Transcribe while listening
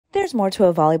There's more to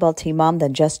a volleyball team, Mom,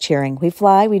 than just cheering. We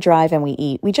fly, we drive, and we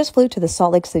eat. We just flew to the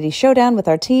Salt Lake City Showdown with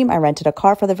our team. I rented a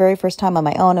car for the very first time on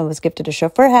my own and was gifted a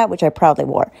chauffeur hat, which I proudly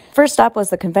wore. First stop was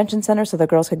the convention center so the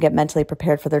girls could get mentally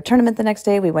prepared for their tournament the next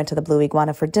day. We went to the Blue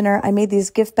Iguana for dinner. I made these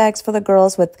gift bags for the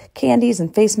girls with candies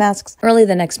and face masks. Early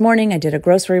the next morning, I did a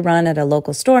grocery run at a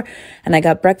local store, and I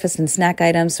got breakfast and snack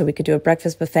items so we could do a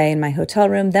breakfast buffet in my hotel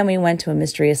room. Then we went to a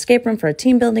mystery escape room for a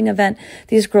team building event.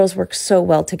 These girls worked so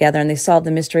well together, and they solved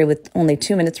the mystery with only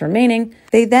 2 minutes remaining.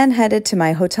 They then headed to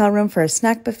my hotel room for a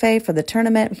snack buffet for the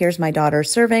tournament. Here's my daughter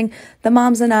serving. The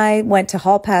moms and I went to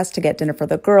Hall Pass to get dinner for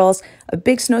the girls. A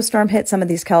big snowstorm hit. Some of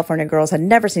these California girls had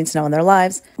never seen snow in their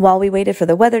lives. While we waited for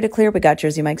the weather to clear, we got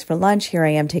Jersey Mike's for lunch. Here I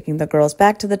am taking the girls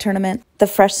back to the tournament. The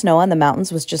fresh snow on the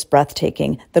mountains was just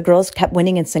breathtaking. The girls kept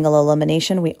winning in single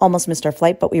elimination. We almost missed our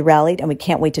flight, but we rallied, and we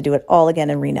can't wait to do it all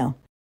again in Reno.